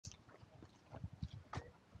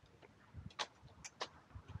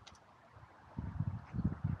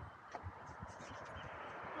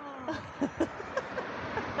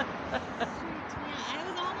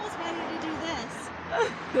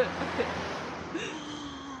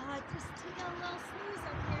Just take a little snooze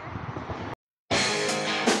up here.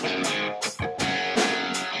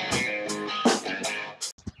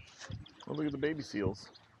 Oh, look at the baby seals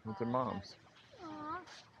with their moms.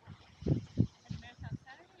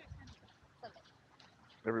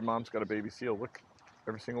 Every mom's got a baby seal. Look,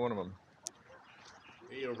 every single one of them.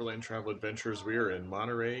 Hey, Overland Travel Adventures. We are in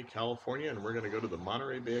Monterey, California, and we're going to go to the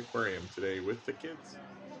Monterey Bay Aquarium today with the kids.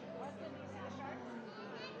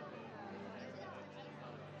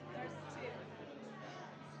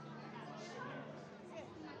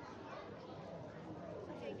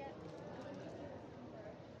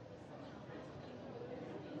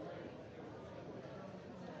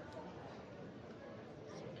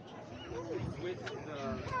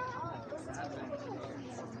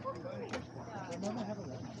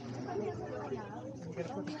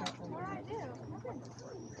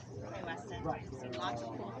 Right. Seen lots of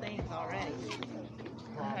cool things already.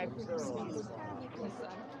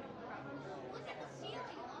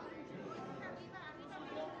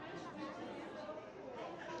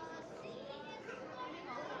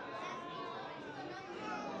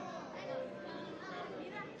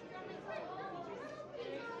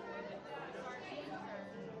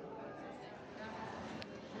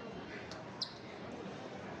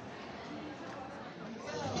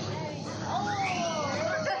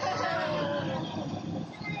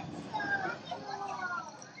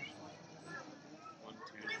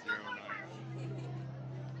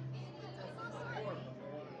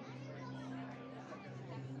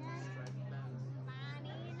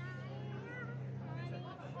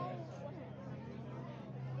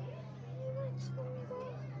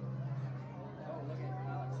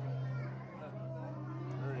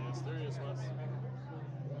 There he is, Wes.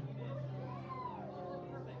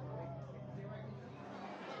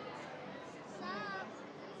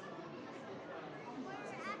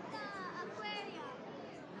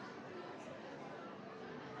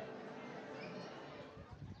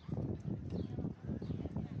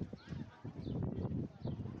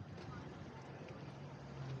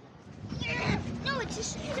 No, it's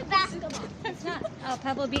just a basketball. It's not. Oh,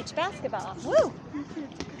 Pebble Beach basketball. Woo! Go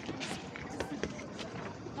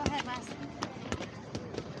ahead, Wes.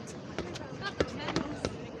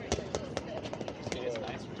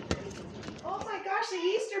 Oh my gosh, the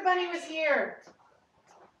Easter Bunny was here.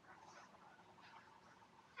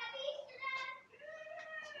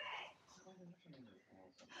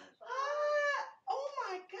 Oh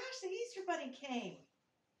my gosh, the Easter Bunny came.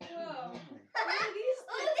 Whoa.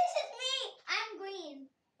 Oh, this is me. I'm green.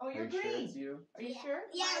 Oh, you're green. Sure it's you? Are you sure?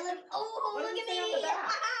 Yeah, look. Oh, What look does at it say on me. the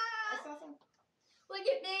back? I saw some. Look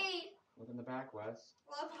at me. Look in the back, Wes.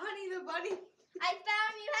 Love Honey the Bunny. I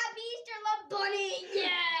found you. Happy Easter, Love Bunny.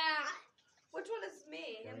 Yeah. Which one is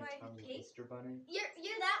me? Can Am I tell me pink? Easter Bunny?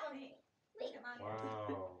 You're that one. Wait.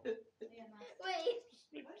 Wow. Wait.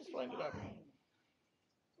 Just line it up.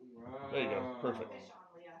 Wow. There you go. Perfect.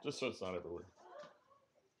 Just so it's not everywhere.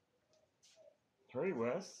 Hurry,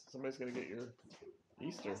 Wes. Somebody's going to get your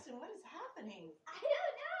Easter. Justin, what is happening? I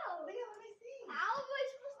don't know. Leah, let me see. How am I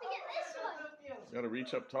supposed to get this one? You got to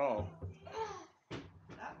reach up tall.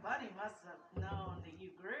 That bunny must have known that you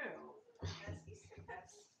grew.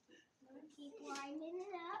 Keep winding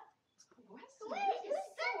it up. Wait, Wait, this is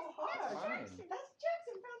so hard. Fine. That's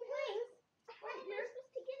Jackson from his. How am I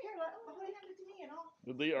supposed to get Here, it? let me hand it to me and I'll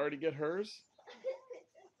Did Leah already get hers?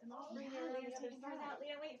 bring it on the other side.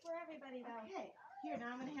 Leah, wait for everybody though. Okay, here,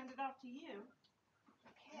 now I'm going to hand it off to you.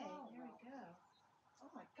 Okay, here we go. Oh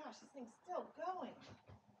my gosh, this thing's still going.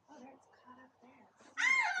 Oh, there it's caught up there.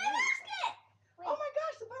 Basket! Oh my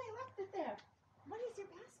gosh, the bunny left it there. What is your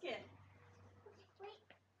basket? Wait,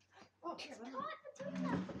 Oh, here, it's let me. caught between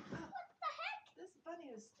them. What the heck? This bunny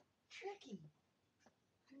is tricky.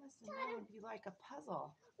 I must have Got known it'd be like a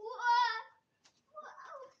puzzle. What?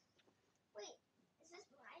 Whoa. Wait, is this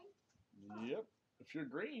mine? Yep. If you're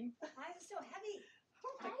green. Why is it so heavy?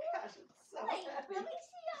 Oh my gosh, it's so Wait, heavy. let me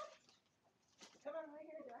see them. Come on right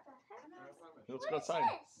here, Jack. Let's What go is outside.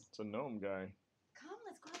 this? It's a gnome guy. Come,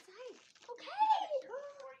 let's go outside. Okay.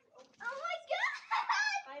 Oh my god.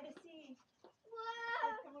 By the sea.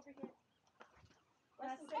 Whoa. Come over here.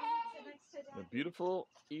 Let's sit next to A Dad. beautiful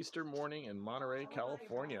Easter morning in Monterey,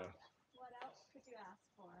 California. What else could you ask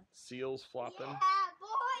for? Seals flopping, Yeah,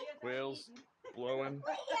 boy. whales blowing.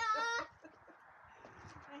 Yeah.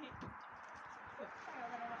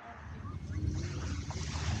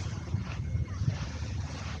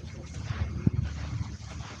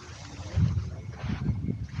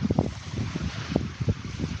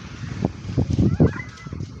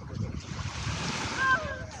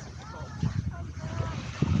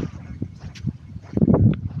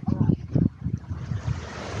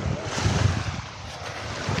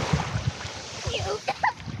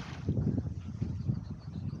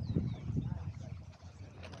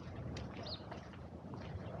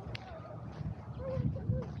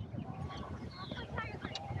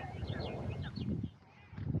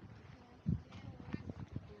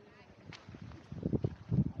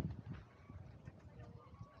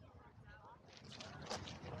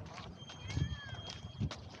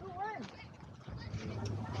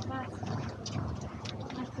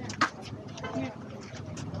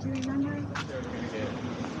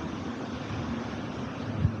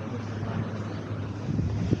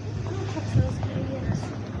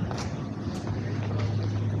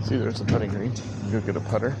 See, there's a putting green. You go get a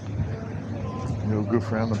putter. Go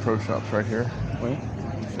goof around the pro shops right here. Where?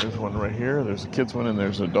 There's one right here. There's a kid's one, and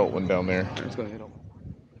there's an adult one down there. Let's go hit them.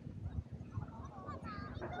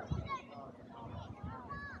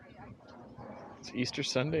 It's Easter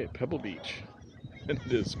Sunday at Pebble Beach. And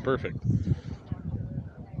it is perfect.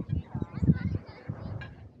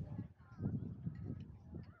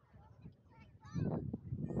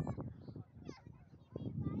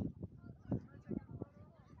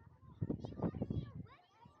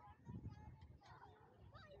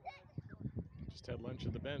 Just had lunch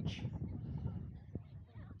at the bench.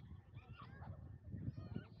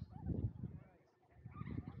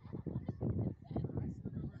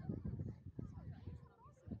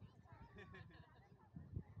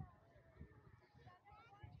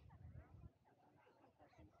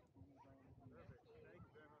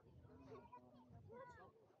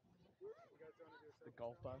 The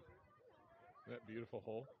golf ball. That beautiful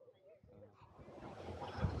hole.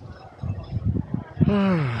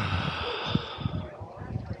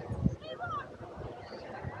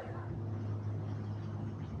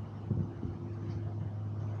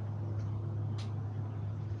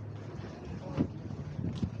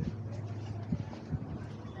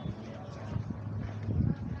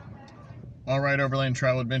 All right, Overland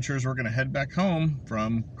Travel Adventures, we're going to head back home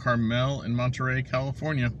from Carmel in Monterey,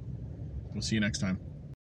 California. We'll see you next time.